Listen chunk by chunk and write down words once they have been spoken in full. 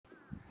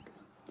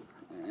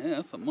Yeah,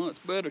 that's a much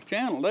better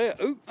channel there.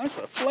 Ooh, that's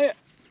a flat.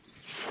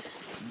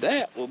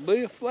 That will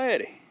be a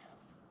flatty.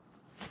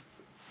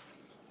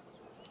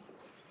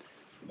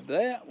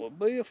 That will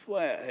be a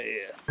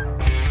flathead.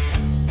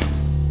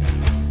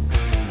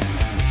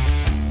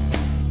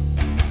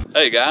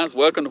 Hey guys,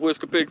 welcome to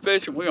Whiskey Pig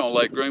Fishing. We're on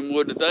Lake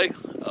Greenwood today.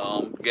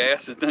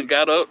 Gas has done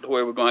got up to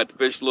where we're going to have to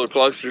fish a little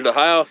closer to the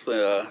house.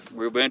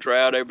 We'll venture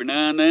out every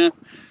now and then.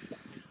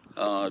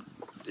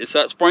 It's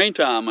that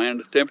springtime, man.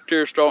 The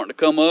temperature's starting to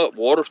come up,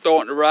 water's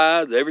starting to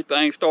rise,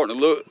 everything's starting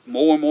to look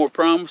more and more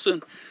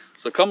promising.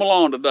 So come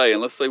along today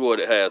and let's see what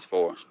it has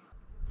for us.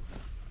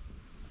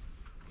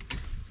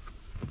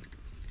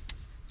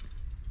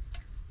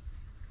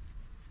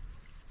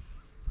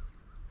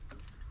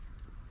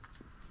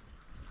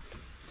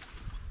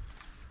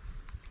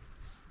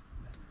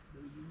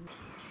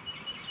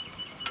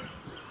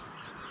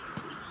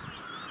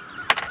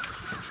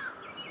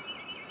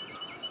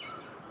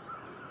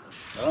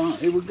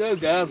 Here we go,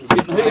 guys. We're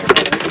getting a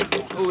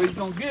hit. Oh, he's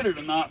gonna get it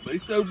or not, but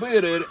he's so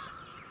bad at it.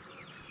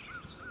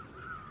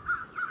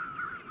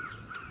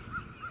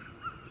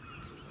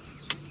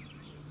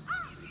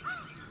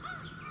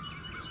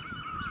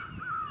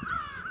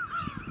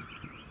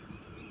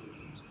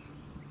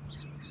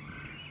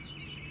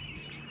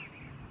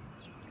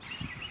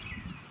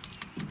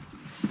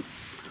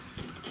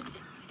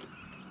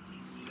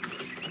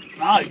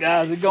 All right,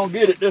 guys, he's gonna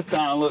get it this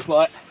time, looks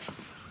like.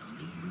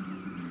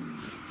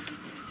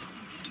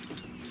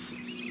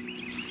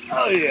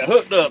 Oh yeah,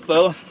 hooked up,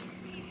 fella.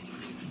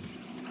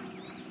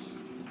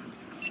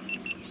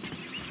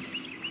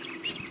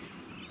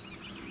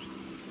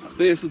 My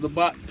fish is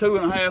about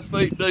 2.5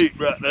 feet deep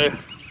right there.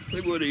 Let's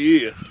see what he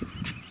is.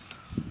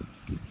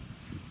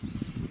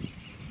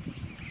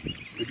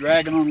 We're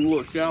dragging on a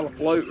little shallow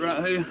float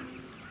right here.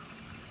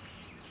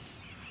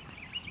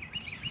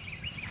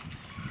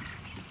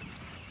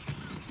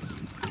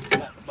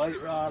 Got the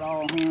bait rod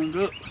all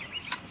hung up.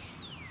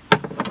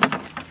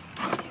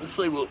 Let's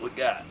see what we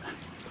got.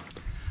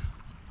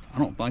 I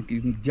don't think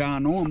he's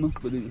ginormous,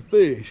 but he's a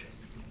fish.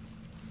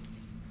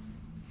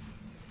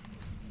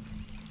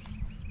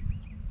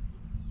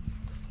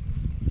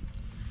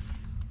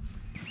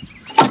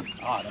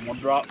 Alright, I'm gonna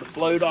drop the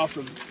float off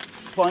the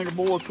planer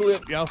board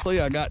clip. Y'all see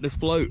I got this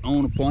float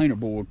on a planer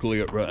board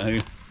clip right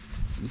here.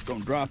 I'm just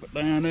gonna drop it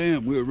down there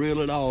and we'll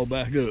reel it all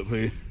back up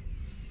here.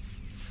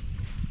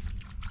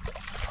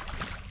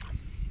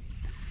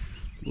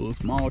 Little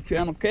small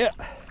channel cat.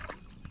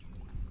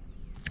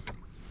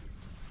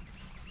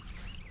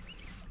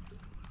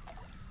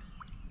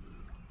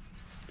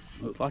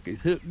 Looks like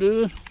he's hooked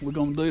good. We're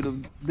gonna do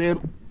the dead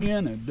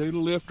end and do the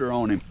lifter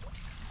on him.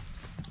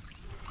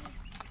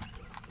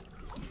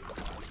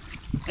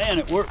 And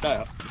it worked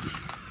out.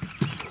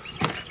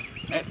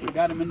 Actually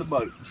got him in the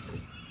boat.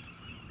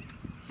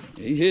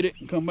 He hit it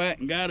and come back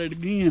and got it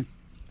again.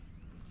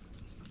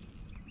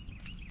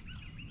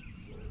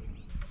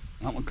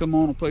 I'm gonna come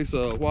on a piece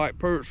of white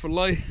perch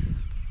fillet.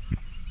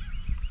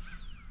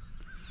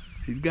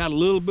 He's got a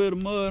little bit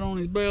of mud on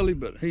his belly,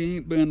 but he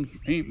ain't been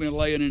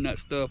laying in that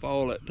stuff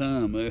all that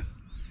time.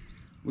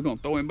 We're gonna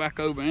throw him back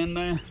over in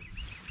there.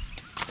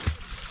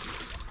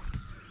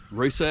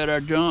 Reset our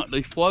junk.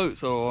 These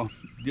floats are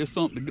just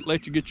something to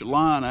let you get your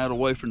line out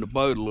away from the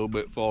boat a little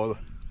bit farther.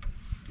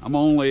 I'm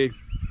only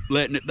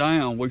letting it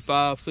down. We're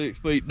 5-6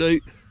 feet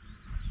deep.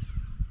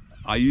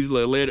 I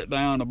usually let it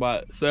down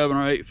about 7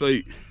 or 8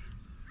 feet.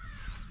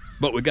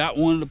 But we got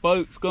one of the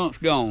boat skunks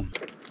gone.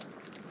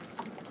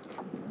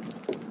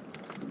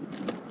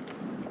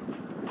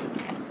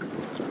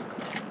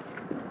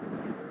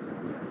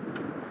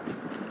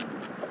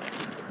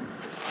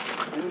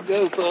 Here we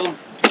go, fella.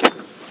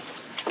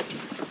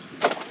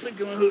 I think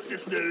I'm gonna hook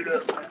this dude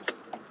up now.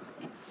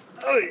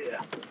 Oh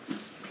yeah,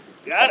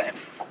 got him.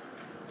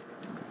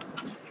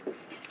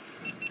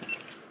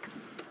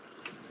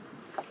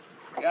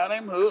 Got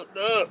him hooked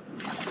up.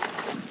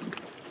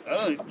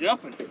 Oh, he's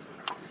jumping.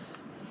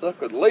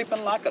 Sucker's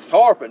leaping like a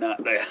tarpon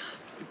out there.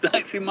 He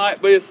thinks he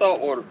might be a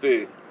saltwater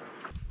fish.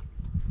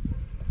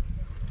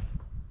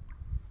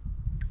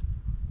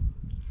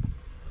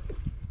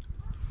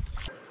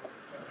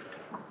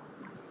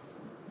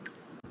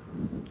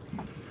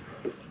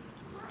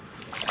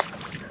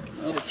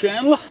 Another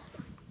chandler.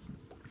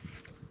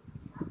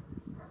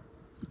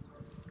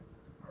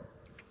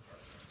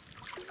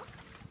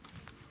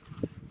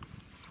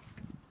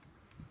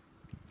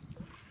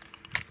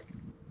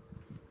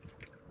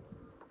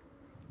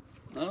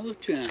 Another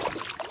chandler.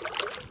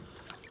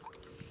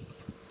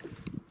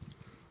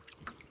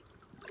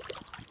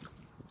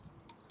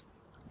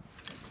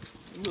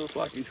 Looks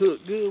like he's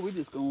hooked good. We're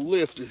just gonna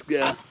lift this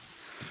guy.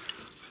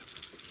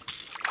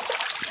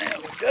 There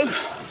we go.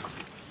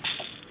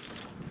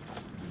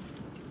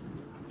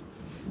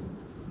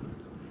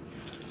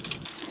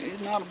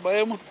 He's not a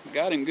bad one.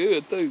 Got him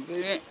good too,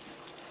 see that?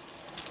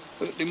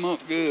 Hooked him up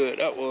good.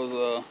 That was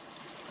a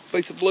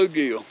piece of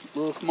bluegill. A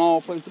little small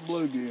piece of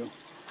bluegill.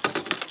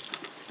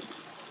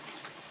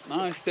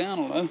 Nice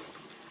channel though.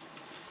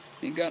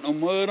 Ain't got no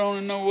mud on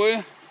it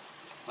nowhere.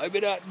 Maybe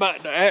that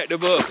about to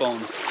active up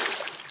on it.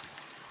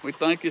 We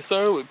thank you,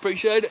 sir. We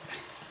appreciate it.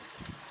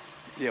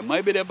 Yeah,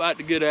 maybe they're about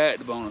to get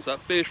active on us. That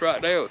fish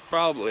right there was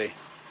probably,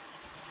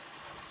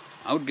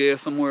 I would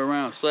guess, somewhere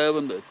around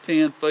 7 to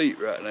 10 feet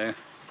right there.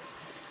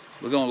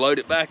 We're gonna load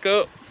it back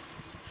up,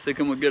 see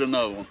can we get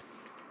another one.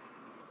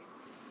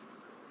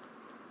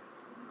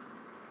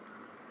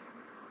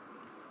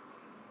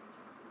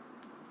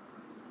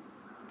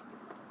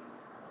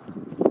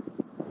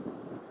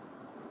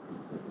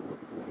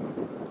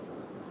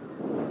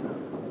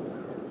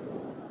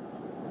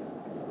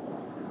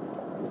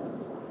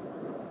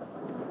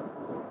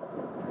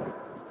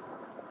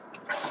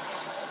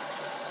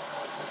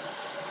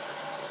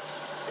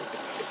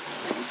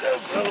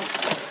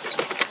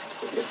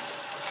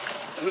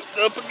 Hooked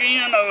up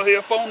again over here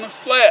up on this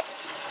flat.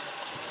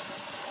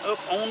 Up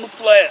on the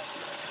flat.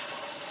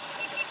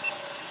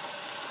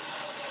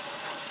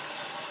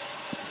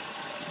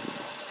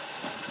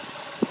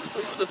 Let's see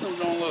what this one's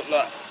gonna look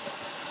like.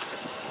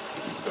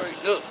 Get you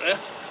straightened up there.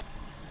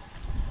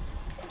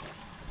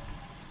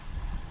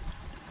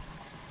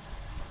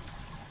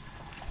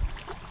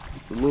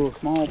 It's a little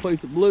small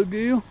piece of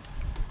bluegill.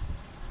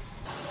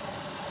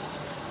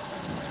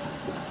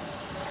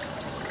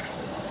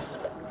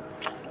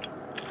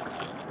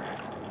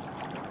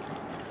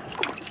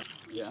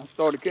 Yeah, I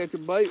started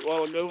catching bait a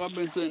while ago. I've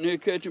been sitting here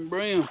catching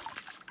brim.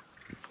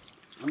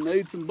 I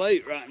need some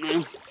bait right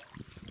now.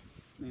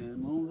 And as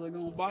long as they're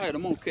gonna bite,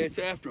 I'm gonna catch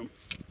after them.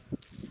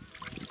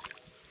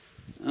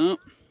 Yep.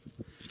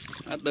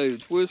 That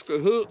dude's whisker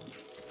hook.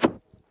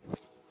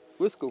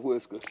 Whisker.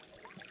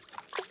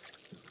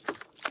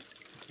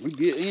 We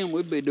get in,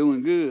 we'll be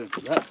doing good.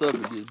 That sucker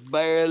just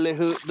barely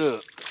hooked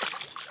up.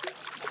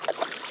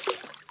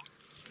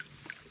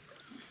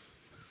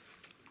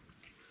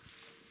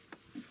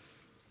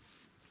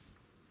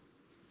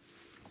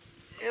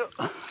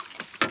 Yep.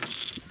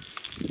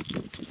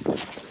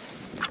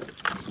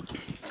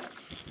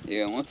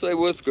 Yeah, once they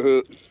whisker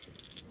hook,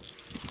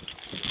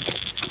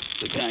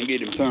 they kind of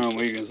get him turned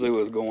where you can see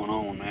what's going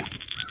on now.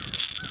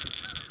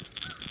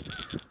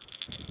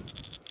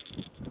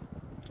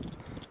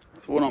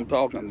 That's what I'm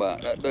talking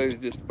about. That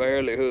dude's just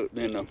barely hooked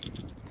in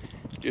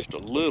just a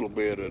little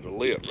bit of the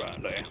lip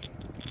right there.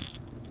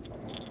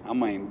 I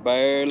mean,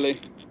 barely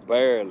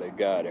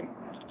got him.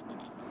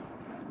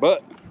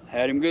 But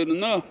had him good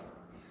enough.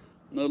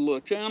 Another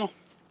little channel.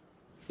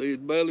 See his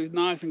belly's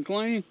nice and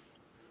clean.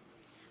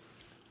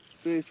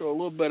 These fish are a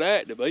little bit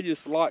active. They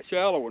just a lot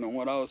shallower than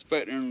what I was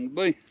expecting them to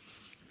be.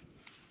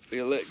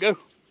 He'll let go.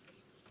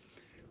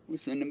 We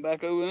send him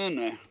back over in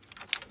there.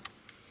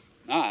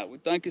 All right, we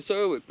thank you,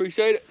 sir. We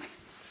appreciate it.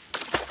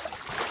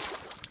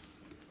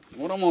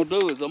 What I'm gonna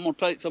do is I'm gonna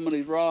take some of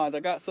these rods. I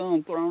got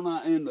some thrown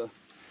out in the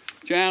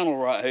channel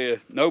right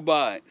here. No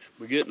bites.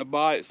 We're getting the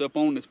bites up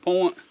on this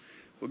point.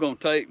 We're gonna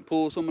take and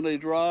pull some of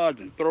these rods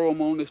and throw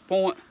them on this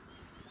point.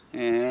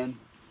 And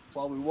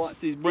while we watch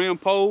these brim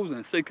poles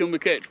and see can we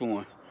catch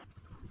one.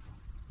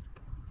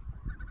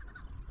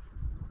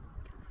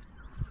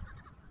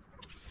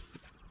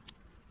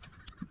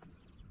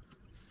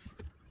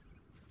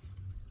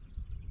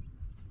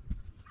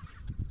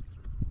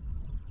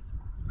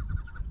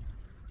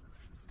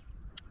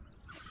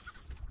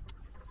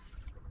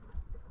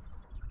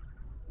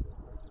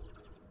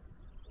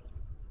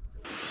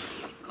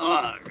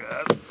 Alright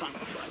guys,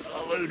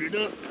 I loaded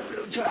up.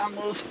 Go try a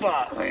little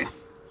spot here.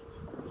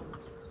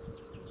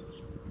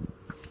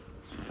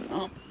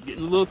 Oh,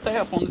 getting a little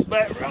tap on this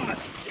back rod.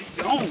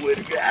 He's gone with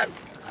it, guys.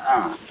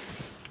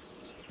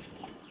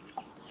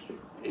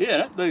 Yeah,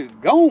 that dude's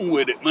gone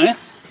with it, man.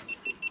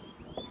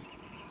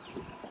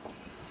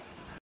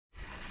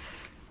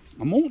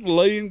 I'm wanting to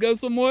leave and go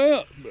somewhere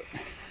else, but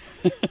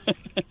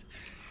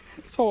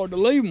it's hard to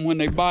leave them when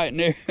they bite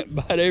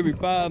every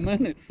 5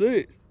 minutes,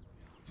 6.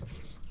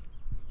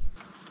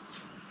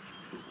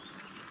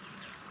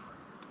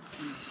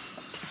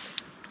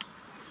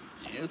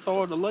 Yeah, it's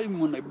hard to leave them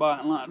when they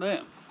biting like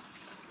that.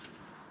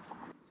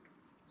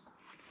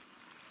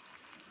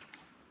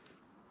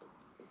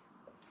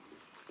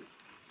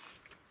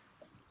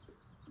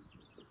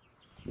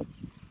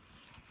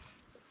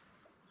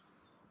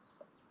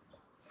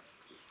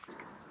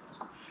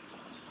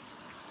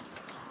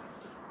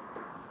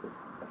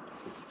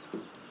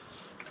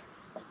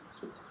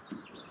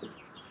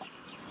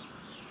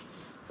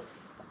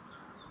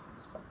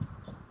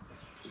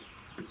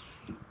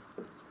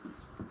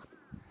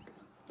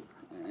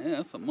 Yeah,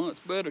 that's a much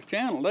better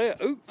channel there.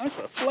 Ooh, that's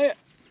a flat.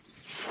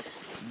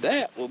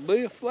 That will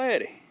be a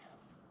flatty.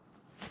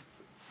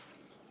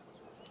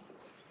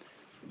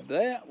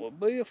 That will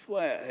be a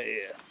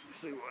flathead.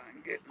 Let's see if I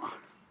can get my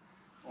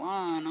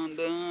line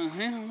undone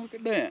here. Look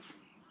at that.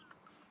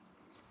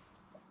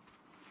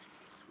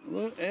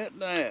 Look at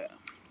that.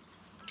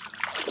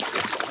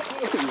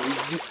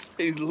 Oh,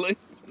 he's leaping,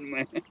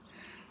 man.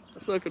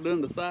 That sucker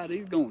done decided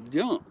he's gonna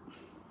jump.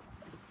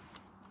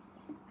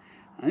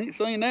 I ain't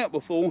seen that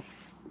before.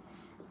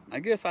 I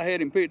guess I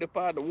had him picked up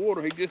out of the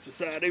water. He just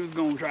decided he was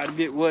gonna try to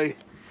get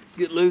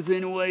loose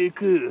any way he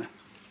could.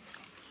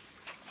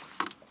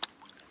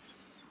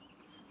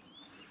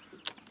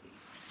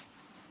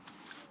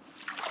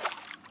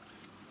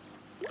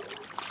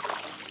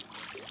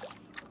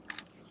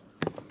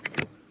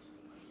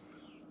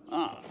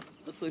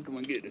 see if we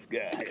can get this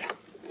guy here.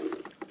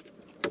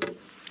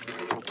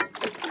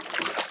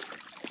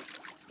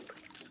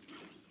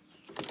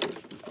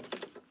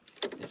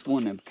 It's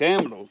one of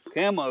them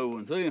camo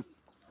ones here.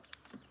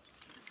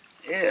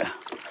 Yeah,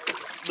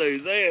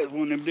 dude, there's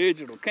one of them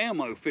digital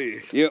camo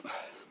fish. Yep,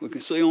 we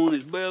can see on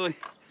his belly,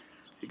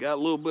 he got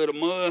a little bit of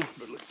mud,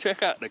 but look,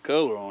 check out the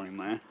color on him,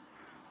 man.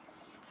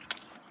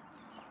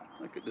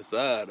 Look at the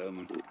side of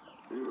him.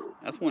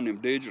 That's one of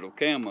them digital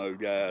camo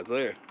guys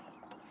there.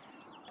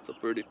 It's a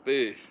pretty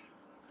fish.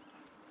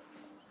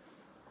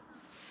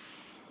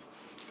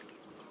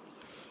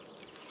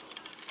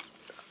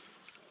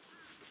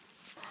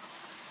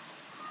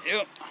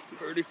 Yep,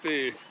 pretty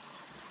fish.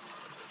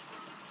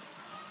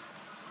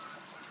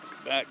 Look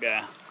at that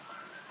guy.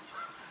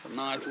 It's a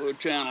nice little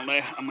channel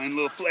there. I mean,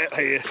 little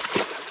flathead.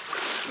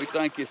 We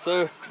thank you,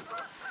 sir.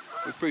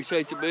 We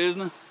appreciate your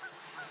business.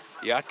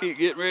 Yeah, I keep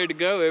getting ready to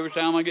go. Every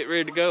time I get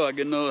ready to go, I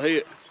get another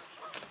hit.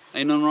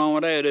 Ain't nothing wrong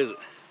with that, is it?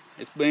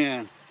 It's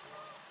been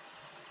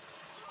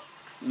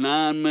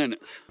 9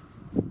 minutes.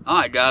 All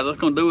right, guys, that's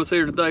gonna do us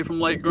here today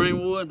from Lake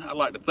Greenwood. I'd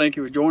like to thank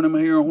you for joining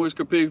me here on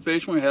Whisker Pig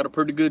Fishing. We had a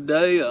pretty good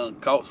day.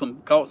 Caught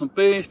some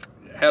fish.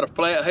 Had a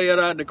flathead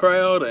out of the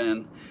crowd,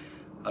 and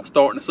I'm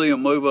starting to see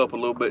them move up a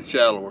little bit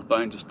shallower.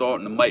 Things are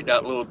starting to make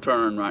that little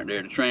turn right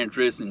there. The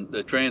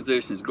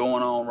transition is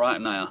going on right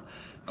now.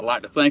 I'd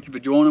like to thank you for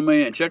joining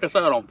me, and check us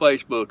out on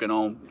Facebook and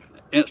on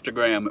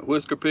Instagram at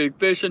Whisker Pig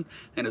Fishing.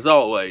 And as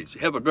always,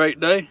 have a great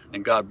day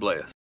and God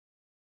bless.